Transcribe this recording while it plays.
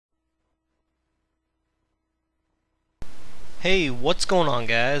Hey, what's going on,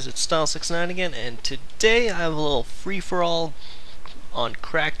 guys? It's Style69 again, and today I have a little free-for-all on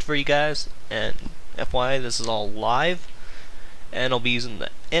Cracked for you guys. And FYI, this is all live, and I'll be using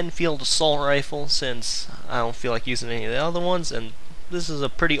the Enfield assault rifle since I don't feel like using any of the other ones. And this is a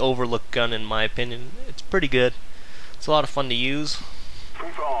pretty overlooked gun in my opinion. It's pretty good. It's a lot of fun to use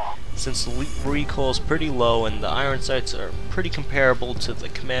since the recoil is pretty low and the iron sights are pretty comparable to the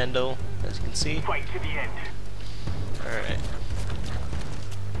Commando, as you can see. Fight to the end. Alright,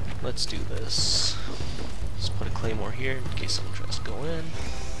 let's do this. Let's put a claymore here in case someone tries to go in.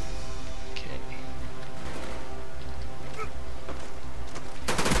 Okay.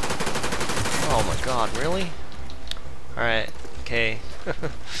 Oh my god, really? Alright, okay.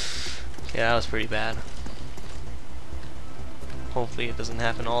 Okay, that was pretty bad. Hopefully it doesn't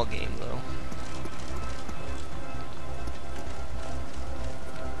happen all game though.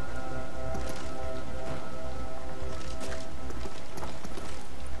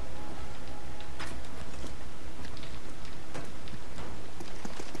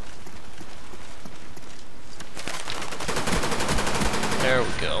 There we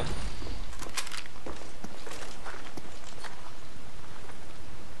go.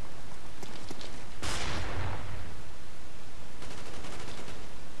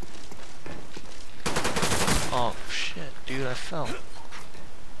 Oh shit, dude, I fell.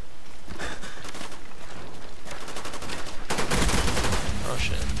 Oh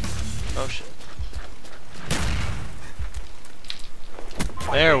shit. Oh shit.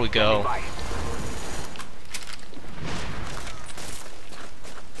 There we go.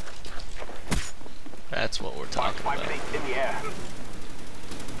 That's what we're talking about.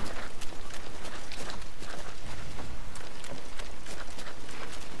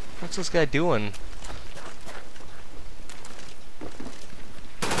 What's this guy doing?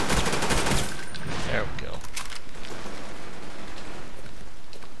 There we go.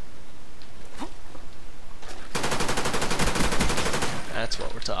 That's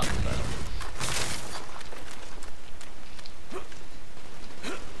what we're talking about.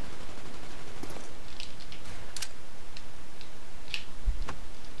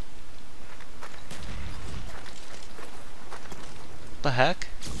 The heck?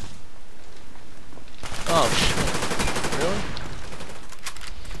 Oh shit. Really?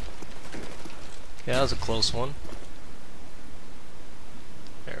 Yeah, that was a close one.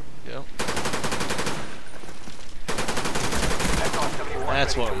 There we go.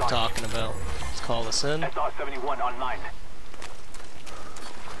 That's what we're talking about. Let's call this in. SR-71 online.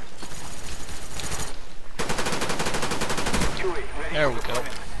 There we go.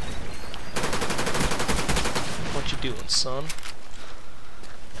 What you doing, son?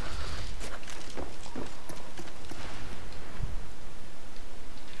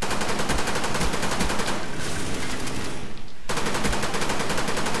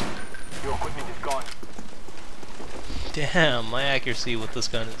 Your equipment is gone. Damn, my accuracy with this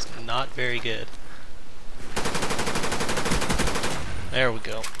gun is not very good. There we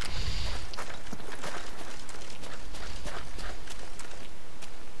go.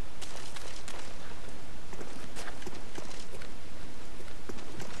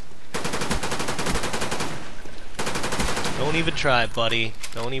 Don't even try it, buddy.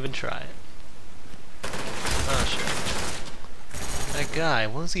 Don't even try it. Oh shit. That guy,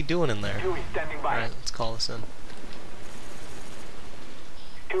 what is he doing in there? Alright, let's call this in.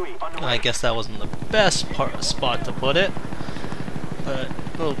 I guess that wasn't the best spot to put it, but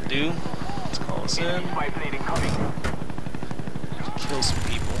it'll do. Let's call this in. Kill some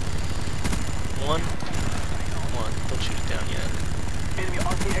people. One. Don't shoot it down yet.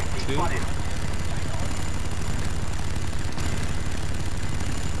 Two.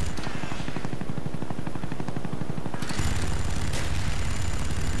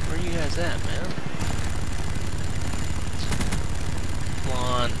 Where are you guys at, man? Come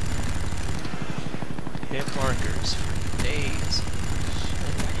on. Hit markers for days.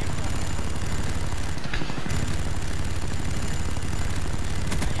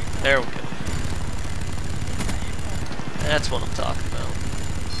 There we go. That's what I'm talking about.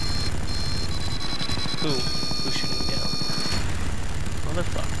 Who's shooting me down?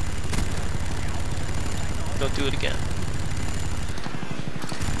 Motherfucker. Don't do it again.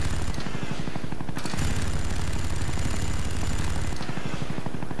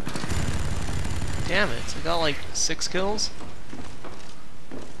 Damn it, I got like 6 kills.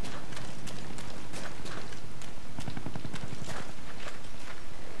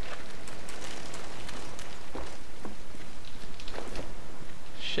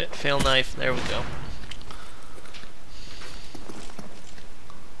 Shit, fail knife, there we go.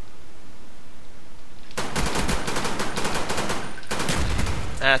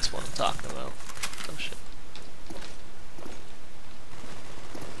 That's what I'm talking about. Oh shit.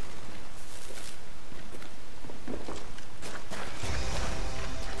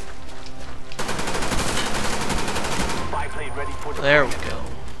 Biplane ready for the There we go.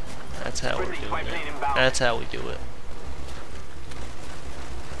 That's how we're doing it. That's how we do it.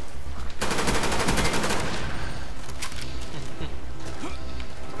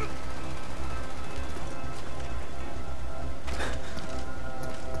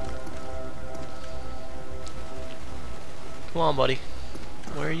 Come on, buddy.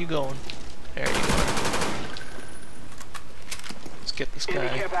 Where are you going? There you go. Let's get this guy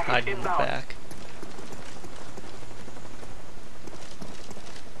hiding in the back.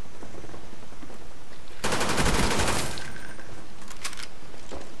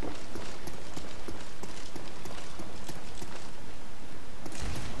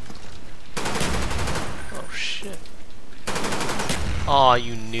 Oh shit. Aw,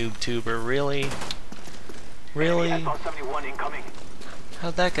 you noob tuber, really? Really? SR-71 incoming.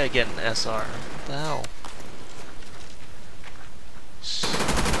 How'd that guy get an SR? What the hell?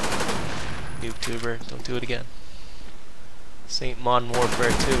 Noob tuber, don't do it again. This ain't Modern Warfare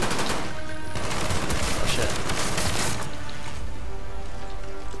 2. Oh shit.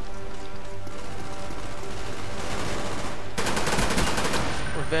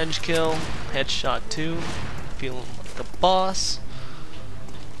 Revenge kill, headshot 2, feeling like a boss.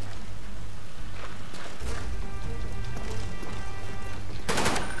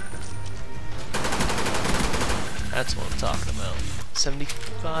 That's what I'm talking about.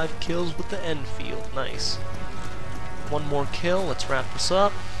 75 kills with the Enfield, nice. One more kill, let's wrap this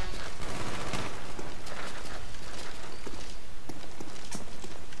up.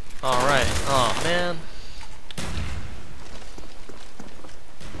 Alright, oh man.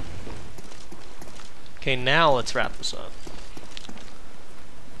 Okay, now let's wrap this up.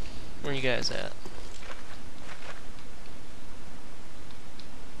 Where are you guys at?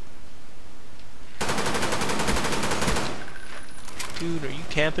 Dude, are you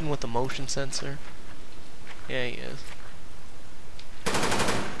camping with the motion sensor? Yeah, he is.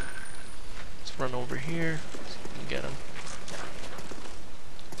 Let's run over here so we can get him.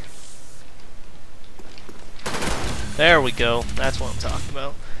 There we go. That's what I'm talking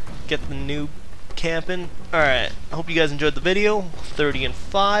about. Get the noob camping. Alright, I hope you guys enjoyed the video.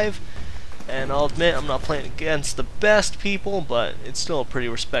 30-5. And I'll admit, I'm not playing against the best people, but it's still a pretty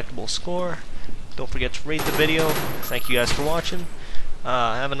respectable score. Don't forget to rate the video. Thank you guys for watching.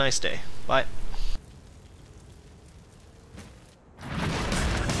 Have a nice day. Bye.